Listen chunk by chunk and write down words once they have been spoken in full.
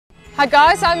Hi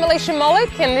guys, I'm Alicia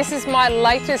Molik and this is my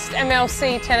latest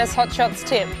MLC Tennis Hotshots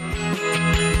tip.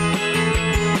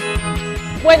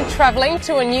 When travelling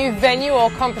to a new venue or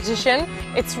competition,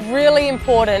 it's really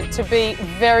important to be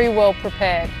very well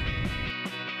prepared.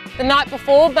 The night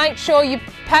before, make sure you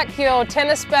pack your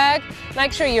tennis bag,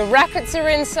 make sure your rackets are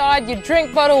inside, your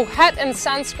drink bottle, hat and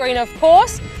sunscreen of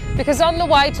course, because on the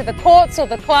way to the courts or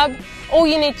the club, all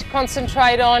you need to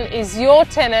concentrate on is your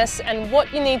tennis and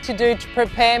what you need to do to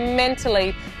prepare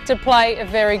mentally to play a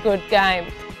very good game.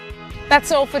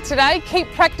 That's all for today.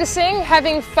 Keep practicing,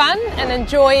 having fun and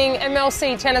enjoying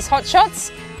MLC Tennis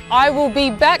Hotshots. I will be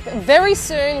back very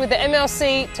soon with the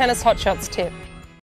MLC Tennis Hotshots tip.